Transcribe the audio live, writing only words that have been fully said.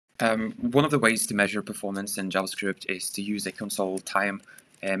One of the ways to measure performance in JavaScript is to use a console.time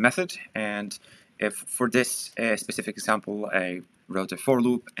method. And if for this specific example, I wrote a for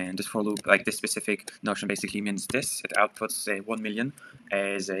loop, and this for loop, like this specific notion, basically means this. It outputs 1 million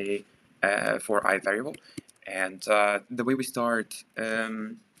as a for I variable. And the way we start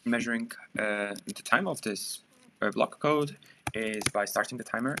measuring the time of this block code is by starting the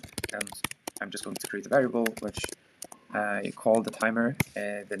timer. And I'm just going to create a variable which I call the timer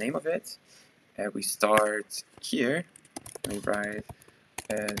the name of it. We start here. We write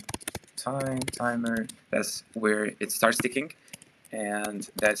timer. That's where it starts ticking, and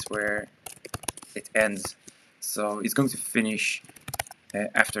that's where it ends. So it's going to finish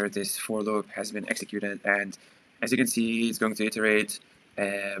after this for loop has been executed. And as you can see, it's going to iterate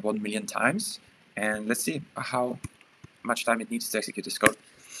 1 million times. And let's see how much time it needs to execute this code.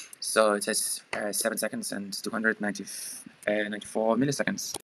 So it says 7 seconds and 294 milliseconds.